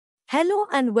Hello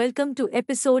and welcome to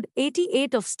episode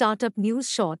 88 of Startup News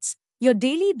Shorts, your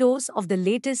daily dose of the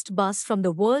latest buzz from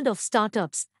the world of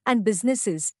startups and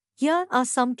businesses. Here are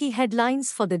some key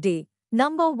headlines for the day.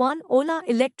 Number 1, Ola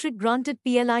Electric granted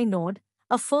PLI nod,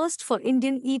 a first for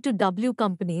Indian E2W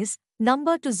companies.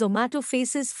 Number 2, Zomato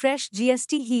faces fresh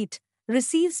GST heat,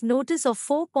 receives notice of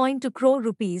 4.2 crore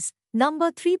rupees.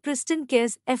 Number 3, Pristyn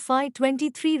cares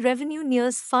FY23 revenue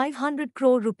nears 500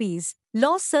 crore rupees.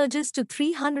 Loss surges to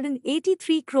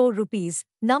 383 crore rupees.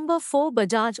 Number 4,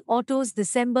 Bajaj Auto's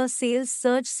December sales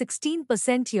surged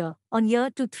 16%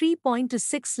 year-on-year to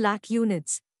 3.26 lakh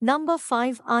units. Number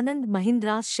 5, Anand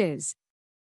Mahindra shares.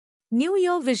 New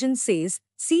Year Vision says,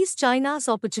 seize China's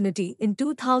opportunity in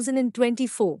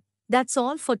 2024. That's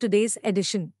all for today's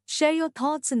edition. Share your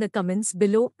thoughts in the comments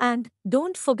below and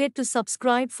don't forget to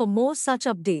subscribe for more such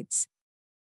updates.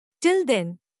 Till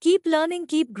then, keep learning,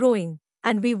 keep growing,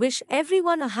 and we wish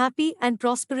everyone a happy and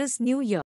prosperous new year.